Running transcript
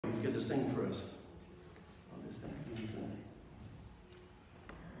who's going to sing for us on this Thanksgiving Sunday.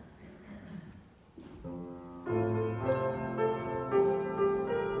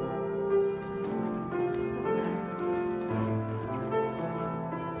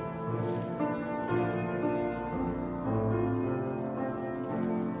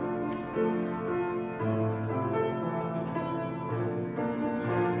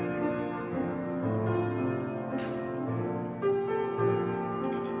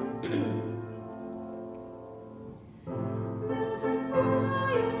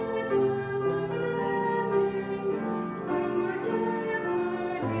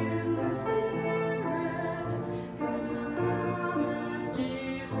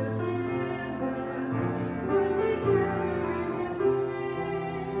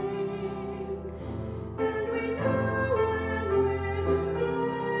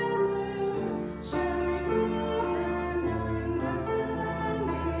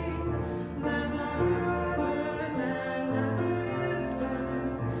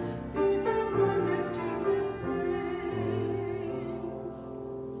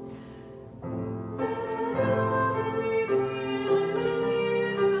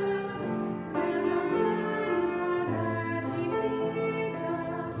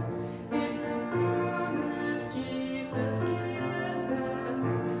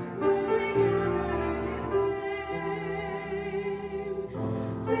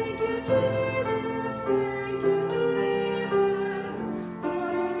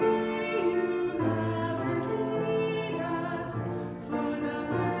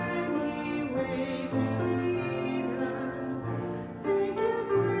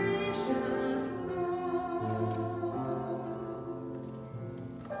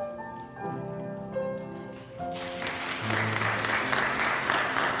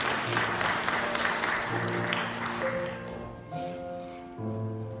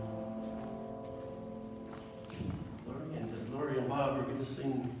 To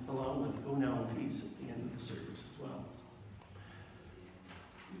sing along with Go Now in Peace at the end of the service as well.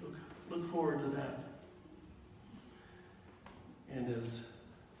 So look forward to that. And as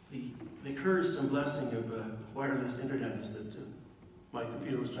the curse and blessing of wireless internet is that my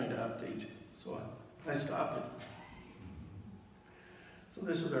computer was trying to update, so I stopped it. So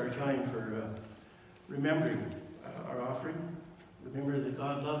this is our time for remembering our offering. Remember that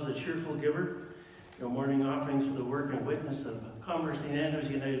God loves a cheerful giver. Your morning offerings for the work and witness of Commerce St. Andrews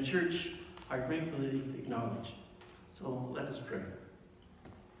United Church are gratefully acknowledged. So let us pray.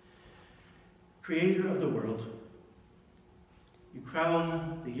 Creator of the world, you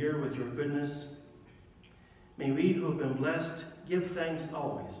crown the year with your goodness. May we who have been blessed give thanks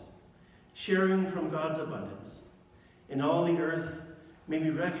always, sharing from God's abundance. In all the earth, may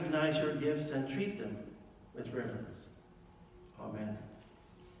we recognize your gifts and treat them with reverence. Amen.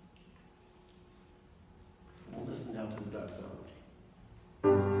 We'll listen now to the doxology.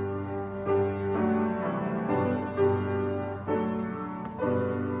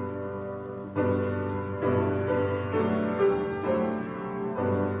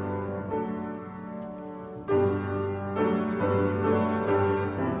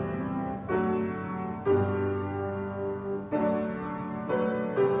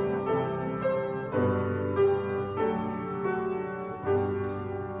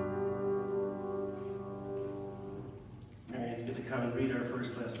 Marion's going to come and read our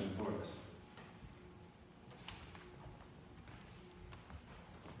first lesson for us.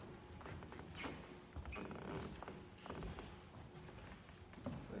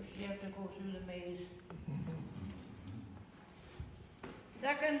 First you have to go through the maze. 2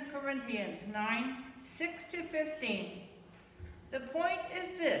 Corinthians 9, 6-15. The point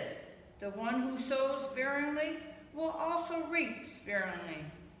is this: the one who sows sparingly will also reap sparingly,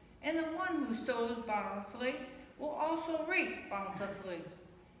 and the one who sows bountifully will also reap bountifully.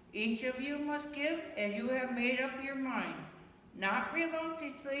 Each of you must give as you have made up your mind, not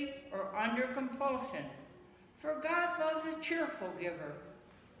reluctantly or under compulsion. For God loves a cheerful giver,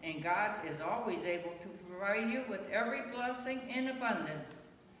 and God is always able to provide you with every blessing in abundance,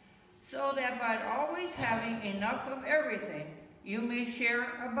 so that by always having enough of everything, you may share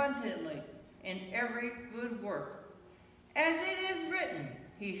abundantly in every good work. As it is written,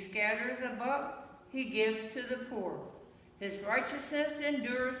 he scatters above, he gives to the poor. His righteousness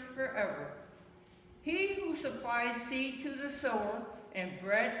endures forever. He who supplies seed to the sower and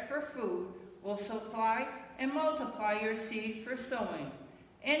bread for food will supply and multiply your seed for sowing,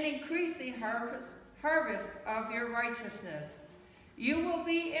 and increase the harvest of your righteousness. You will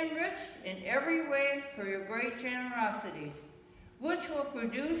be enriched in every way for your great generosity, which will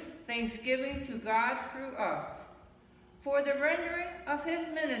produce thanksgiving to God through us. For the rendering of his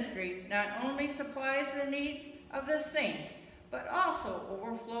ministry not only supplies the needs of the saints, but also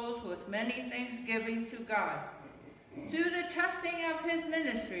overflows with many thanksgivings to God. Through the testing of his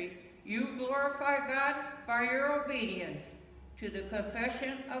ministry, you glorify God by your obedience to the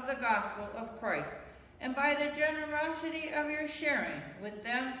confession of the gospel of Christ, and by the generosity of your sharing with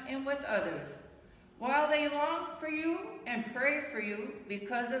them and with others, while they long for you and pray for you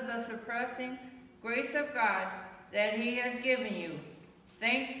because of the surpassing grace of God that he has given you.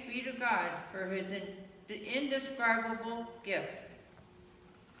 Thanks be to God for his indescribable gift.